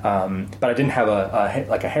 But I didn't have a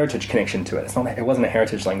heritage connection to it. It wasn't a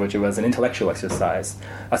heritage language. It was an intellectual exercise,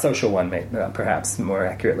 a social one, perhaps more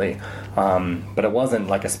accurately. But it wasn't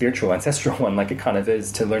like a spiritual, ancestral one like it kind of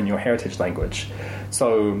is to learn your heritage language.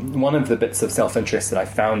 So one of the bits of self-interest that I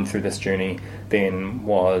found through this journey then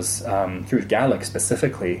was through Gaelic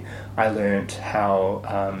specifically. I learned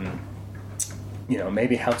how,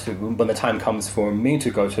 maybe how to, when the time comes for me to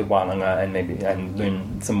go to Wānanga and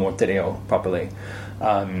learn some more te reo properly.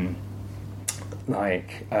 I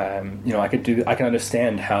can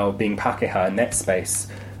understand how being Pākehā in that space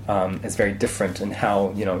is very different, and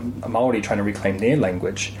how, Māori trying to reclaim their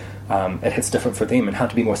language, it hits different for them, and how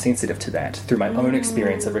to be more sensitive to that through my own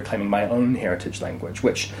experience of reclaiming my own heritage language,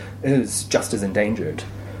 which is just as endangered.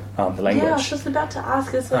 The language. Yeah, I was just about to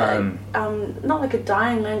ask. It's like, not like a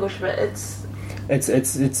dying language, but it's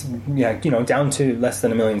down to less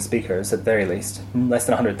than 1 million speakers at the very least, less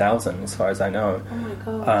than 100,000 as far as I know. Oh my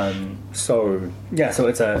gosh. So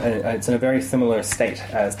it's in a very similar state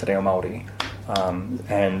as Te Reo Māori,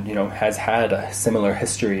 and has had a similar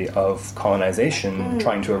history of colonization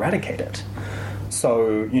trying to eradicate it.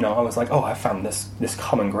 So, I was like, I found this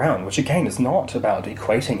common ground, which again is not about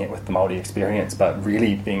equating it with the Māori experience, but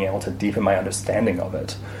really being able to deepen my understanding of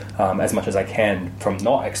it as much as I can from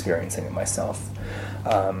not experiencing it myself.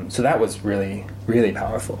 So that was really, really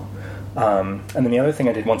powerful. And then the other thing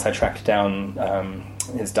I did once I tracked down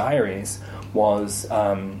his diaries was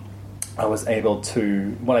I was able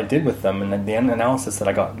to, what I did with them, and then the analysis that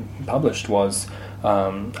I got published was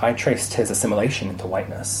I traced his assimilation into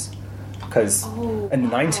whiteness. Because in the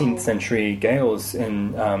 19th century, Gaels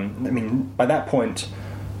by that point,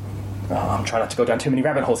 I'm trying not to go down too many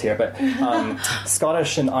rabbit holes here, but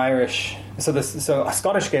Scottish and Irish. So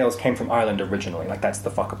Scottish Gaels came from Ireland originally. Like that's the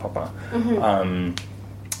whakapapa.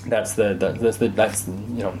 That's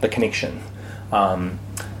the connection. But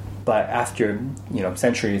after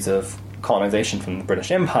centuries of colonization from the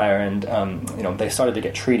British Empire, and they started to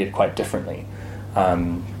get treated quite differently.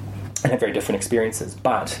 And had very different experiences,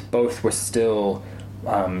 but both were still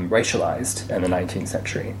racialized in the 19th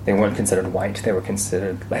century. They weren't considered white; they were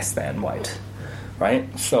considered less than white, right?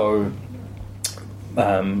 So,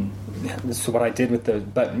 so what I did with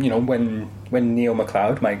when Neil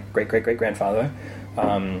MacLeod, my great grandfather,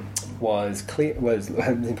 was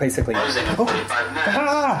basically closing in 45 minutes.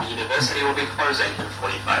 The university will be closing in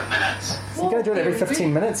 45 minutes. So you're going to do it every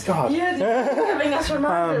 15 minutes? God. Yeah, they're giving us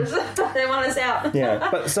reminders. They want us out. Yeah,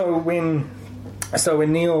 but so when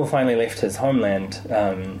Neil finally left his homeland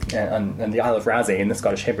and the Isle of Rasay in the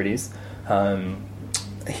Scottish Hebrides,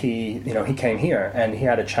 he came here, and he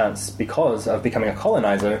had a chance, because of becoming a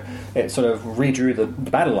colonizer, it sort of redrew the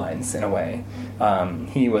battle lines in a way.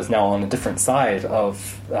 He was now on a different side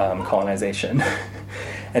of colonization.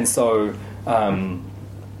 And so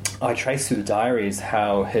I traced through the diaries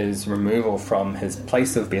how his removal from his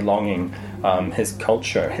place of belonging, his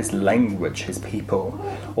culture, his language, his people,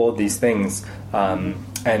 all these things,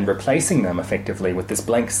 and replacing them effectively with this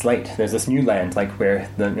blank slate. There's this new land, like where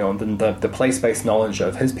the place-based knowledge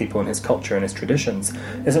of his people and his culture and his traditions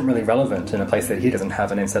isn't really relevant in a place that he doesn't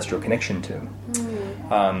have an ancestral connection to.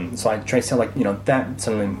 So I traced how,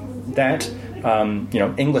 that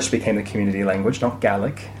English became the community language, not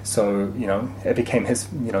Gaelic. So, it became his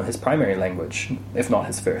primary language, if not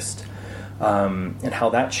his first. And how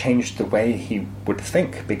that changed the way he would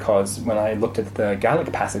think, because when I looked at the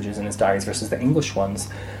Gaelic passages in his diaries versus the English ones,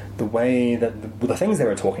 the way that the things they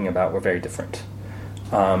were talking about were very different.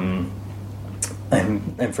 And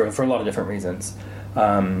for a lot of different reasons.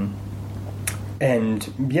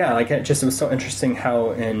 It was so interesting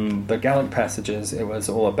how in the Gaelic passages it was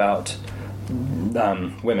all about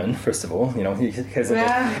women, first of all, because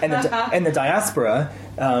in the diaspora,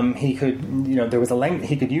 he could, there was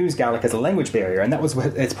he could use Gaelic as a language barrier, and that was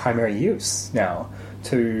its primary use now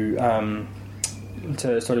to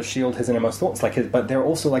sort of shield his innermost thoughts, but they're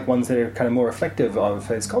also ones that are kind of more reflective of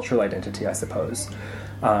his cultural identity, I suppose.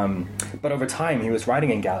 But over time, he was writing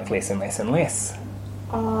in Gaelic less and less and less.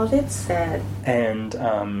 Oh, that's sad. And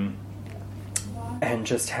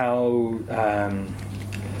just how.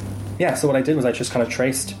 So what I did was I just kind of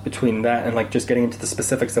traced between that and just getting into the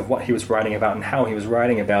specifics of what he was writing about and how he was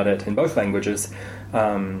writing about it in both languages,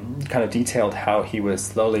 kind of detailed how he was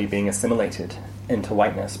slowly being assimilated into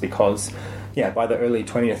whiteness, because, by the early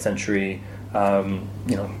 20th century,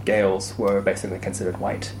 Gaels were basically considered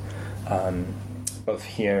white, both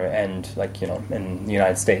here and, in the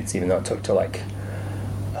United States, even though it took to,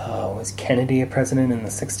 was Kennedy a president in the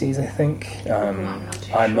 60s, I think?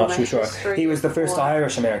 I'm not too sure. He was the first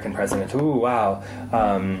Irish-American president. Ooh, wow.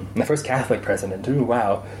 The first Catholic president. Ooh,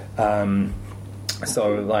 wow.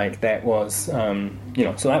 So that was,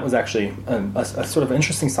 so that was actually a sort of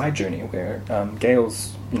interesting side journey where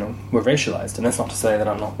Gaels, were racialized. And that's not to say that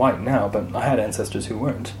I'm not white now, but I had ancestors who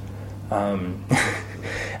weren't.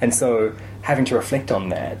 And so having to reflect on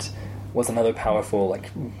that was another powerful,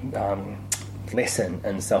 lesson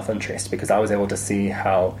in self-interest, because I was able to see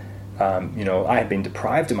how I had been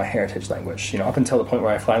deprived of my heritage language. Up until the point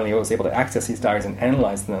where I finally was able to access these diaries and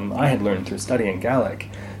analyze them, I had learned through studying Gaelic,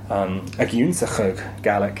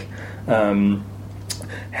 Gaelic,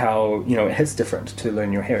 how it is different to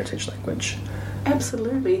learn your heritage language.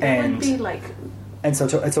 Absolutely, that would be And so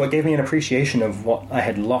it gave me an appreciation of what I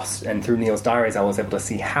had lost, and through Neil's diaries I was able to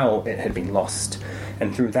see how it had been lost,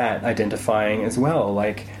 and through that identifying as well,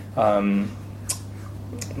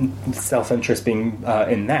 self-interest being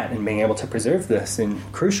in that, and being able to preserve this in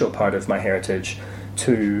crucial part of my heritage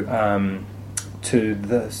to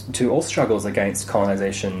all struggles against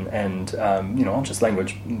colonization, and not just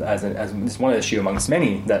language as one issue amongst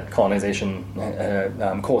many that colonization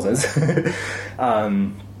causes,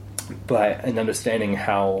 but in understanding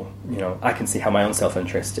how I can see how my own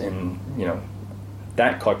self-interest in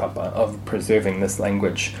that kaupapa of preserving this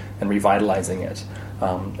language and revitalizing it,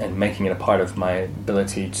 and making it a part of my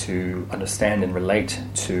ability to understand and relate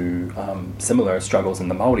to similar struggles in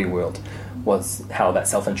the Māori world, was how that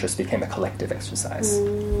self-interest became a collective exercise.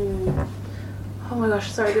 Oh my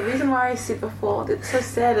gosh, sorry, the reason why I said before that's so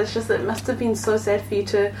sad is just that it must have been so sad for you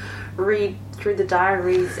to read through the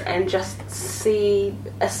diaries and just see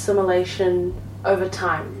assimilation over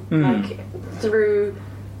time, through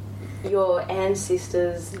your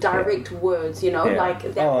ancestors' direct words, that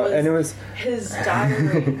was, and it was his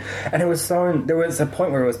diary. And it was there was a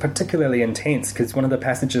point where it was particularly intense, because one of the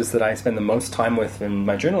passages that I spend the most time with in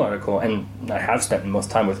my journal article, and I have spent the most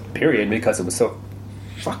time with, period, because it was so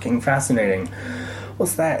fucking fascinating,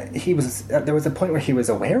 was that there was a point where he was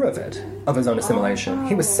aware of it, of his own assimilation. Oh.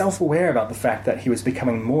 He was self-aware about the fact that he was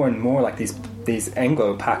becoming more and more like these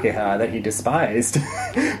Anglo-Pākehā that he despised.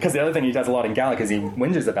 Because the other thing he does a lot in Gaelic is he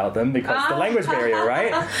whinges about them because the language barrier,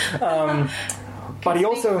 right? But he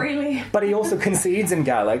also concedes in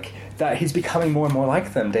Gaelic that he's becoming more and more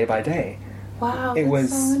like them day by day. Wow, that's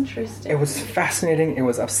so interesting. It was fascinating. It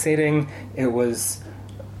was upsetting. It was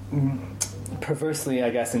perversely, I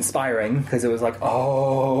guess, inspiring, because it was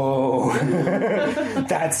oh,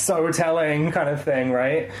 that's so telling, kind of thing,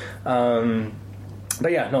 right?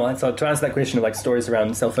 But yeah, no. So to answer that question of stories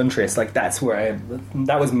around self-interest,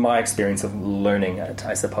 that was my experience of learning it.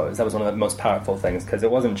 I suppose that was one of the most powerful things, because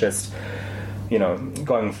it wasn't just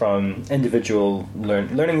going from individual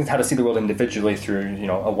learning how to see the world individually through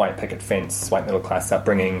a white picket fence, white middle class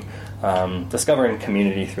upbringing, discovering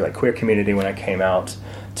community through queer community when I came out,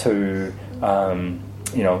 to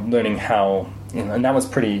learning how, and that was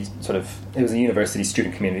pretty it was a university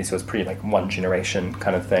student community, so it was pretty one generation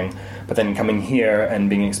kind of thing. But then coming here and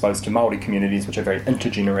being exposed to Māori communities, which are very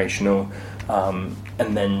intergenerational,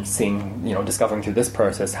 and then seeing, discovering through this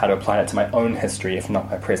process how to apply it to my own history, if not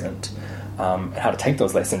my present, and how to take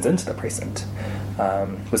those lessons into the present,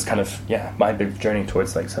 was kind of, my big journey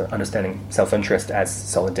towards understanding self-interest as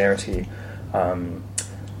solidarity.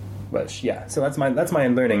 Which, yeah, so that's my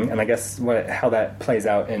learning, and I guess how that plays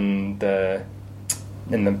out in the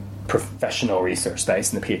professional research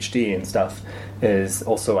space, in the PhD and stuff, is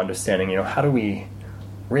also understanding, how do we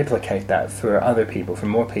replicate that for other people, for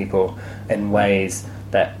more people, in ways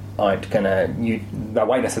that aren't that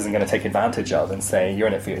whiteness isn't going to take advantage of and say, you're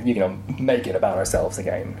in it for make it about ourselves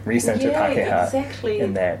again. Recenter Pākehā. Exactly.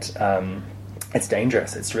 In that, it's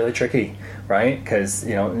dangerous. It's really tricky, right? Because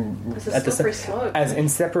as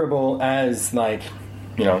inseparable as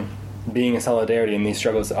being in solidarity in these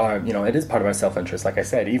struggles are, it is part of our self-interest. Like I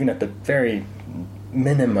said, even at the very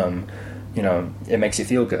minimum, it makes you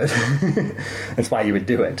feel good. That's why you would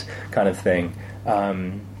do it, kind of thing.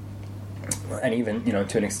 And even,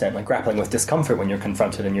 to an extent, like grappling with discomfort when you're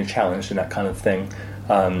confronted and you're challenged and that kind of thing.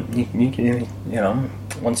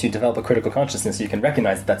 Once you develop a critical consciousness, you can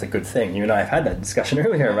recognize that that's a good thing. You and I have had that discussion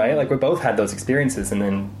earlier, right? Like we both had those experiences and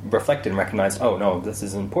then reflected and recognized, oh no, this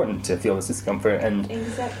is important to feel this discomfort. And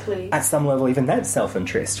exactly. At some level, even that's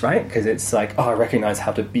self-interest, right? Because it's like, I recognize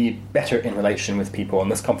how to be better in relation with people,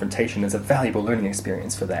 and this confrontation is a valuable learning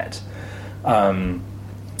experience for that.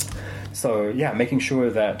 So yeah, making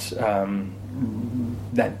sure that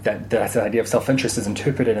that idea of self-interest is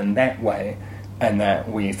interpreted in that way, and that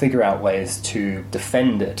we figure out ways to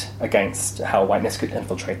defend it against how whiteness could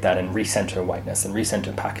infiltrate that and recenter whiteness and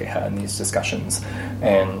recenter Pākehā in these discussions,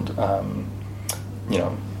 and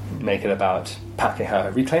make it about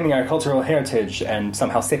Pākehā reclaiming our cultural heritage and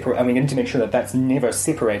somehow separate. I mean, we need to make sure that that's never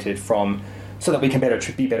separated from, so that we can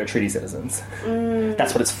be better treaty citizens.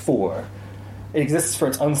 That's what it's for. It exists for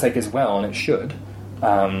its own sake as well, and it should.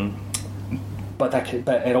 But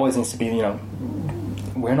it always needs to be,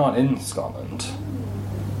 we're not in Scotland.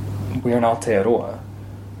 We're in Aotearoa.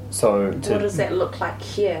 So what does that look like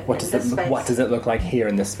here? What does it look like here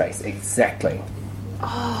in this space? Exactly.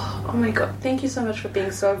 Oh my God! Thank you so much for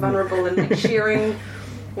being so vulnerable and sharing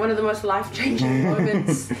one of the most life-changing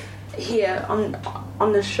moments here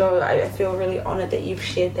on the show. I feel really honoured that you've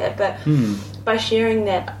shared that. But by sharing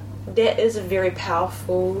that is a very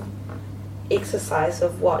powerful exercise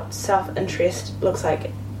of what self-interest looks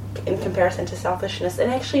like in comparison to selfishness,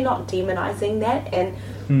 and actually not demonizing that and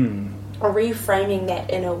reframing that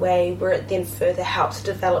in a way where it then further helps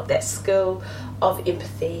develop that skill of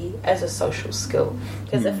empathy as a social skill.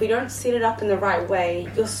 Because if we don't set it up in the right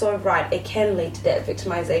way, you're so right, it can lead to that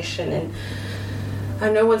victimization. And I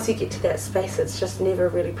know once you get to that space, it's just never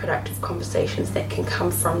really productive conversations that can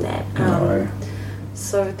come from that.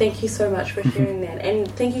 So thank you so much for sharing that, and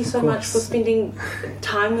thank you so much for spending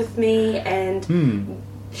time with me and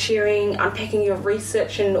sharing, unpacking your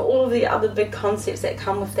research and all of the other big concepts that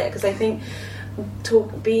come with that, because I think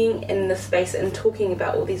being in this space and talking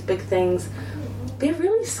about all these big things, they're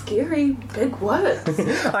really scary big words.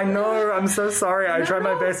 I know, I'm so sorry. I try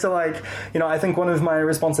my best to I think one of my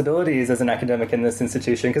responsibilities as an academic in this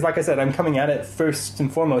institution, because like I said, I'm coming at it first and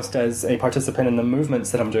foremost as a participant in the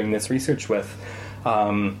movements that I'm doing this research with.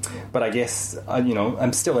 But I guess,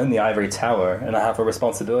 I'm still in the ivory tower, and I have a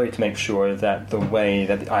responsibility to make sure that the way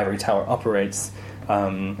that the ivory tower operates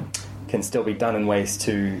can still be done in ways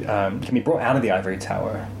can be brought out of the ivory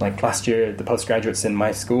tower. Like last year, the postgraduates in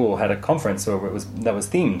my school had a conference that was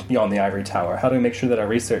themed Beyond the Ivory Tower. How do we make sure that our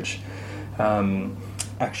research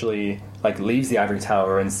actually leaves the ivory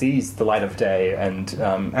tower and sees the light of day and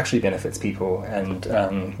actually benefits people? And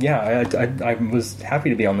I was happy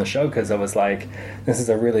to be on the show because I was like, this is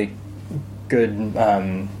a really good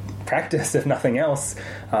practice, if nothing else,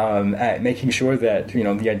 at making sure that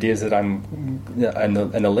the ideas that I'm and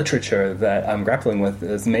the literature that I'm grappling with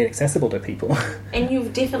is made accessible to people. And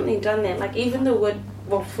you've definitely done that. Like even the word,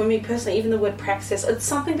 well, for me personally, even the word praxis, it's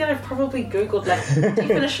something that I've probably Googled,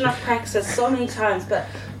 definition of praxis so many times, but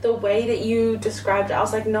the way that you described it, I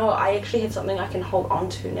was like, no, I actually have something I can hold on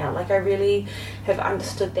to now. I really have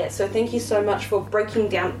understood that. So thank you so much for breaking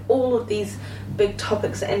down all of these big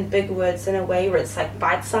topics and big words in a way where it's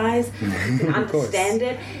bite-sized, you can understand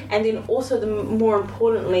it, and then also more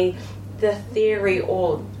importantly, the theory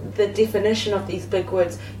or the definition of these big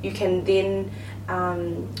words, you can then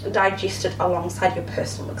digest it alongside your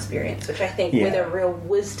personal experience, which I think where the real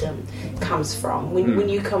wisdom comes from when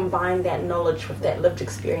you combine that knowledge with that lived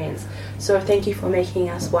experience. So thank you for making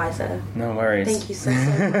us wiser. No worries. Thank you so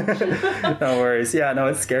much. No worries. Yeah, no,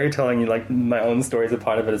 it's scary telling you my own story is a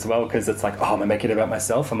part of it as well, because it's like, oh, am I making it about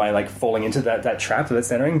myself? Am I falling into that trap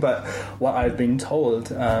that's entering? But what I've been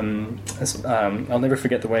told, I'll never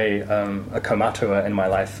forget the way a kaumātua in my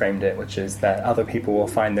life framed it, which is that other people will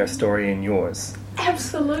find their story in yours.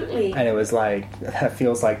 Absolutely. And it was that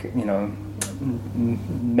feels like,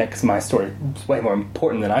 makes my story way more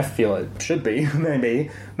important than I feel it should be,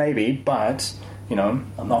 maybe, but, you know,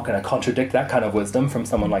 I'm not going to contradict that kind of wisdom from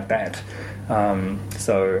someone like that.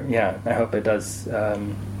 So, yeah, I hope it does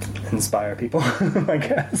inspire people, I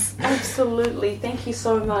guess. Absolutely. Thank you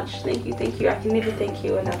so much. Thank you. I can never thank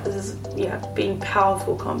you enough. This has been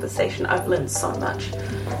powerful conversation. I've learned so much.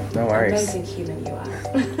 No worries. Amazing human you are.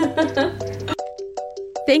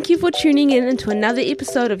 Thank you for tuning in into another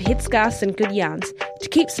episode of Headscarves and Good Yarns. To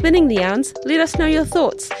keep spinning the yarns, let us know your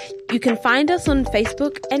thoughts. You can find us on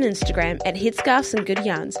Facebook and Instagram at Headscarves and Good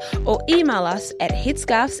Yarns, or email us at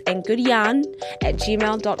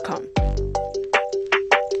headscarvesandgoodyarn@gmail.com.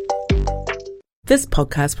 This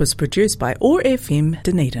podcast was produced by OAR FM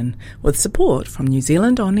Dunedin with support from New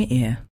Zealand On the Air.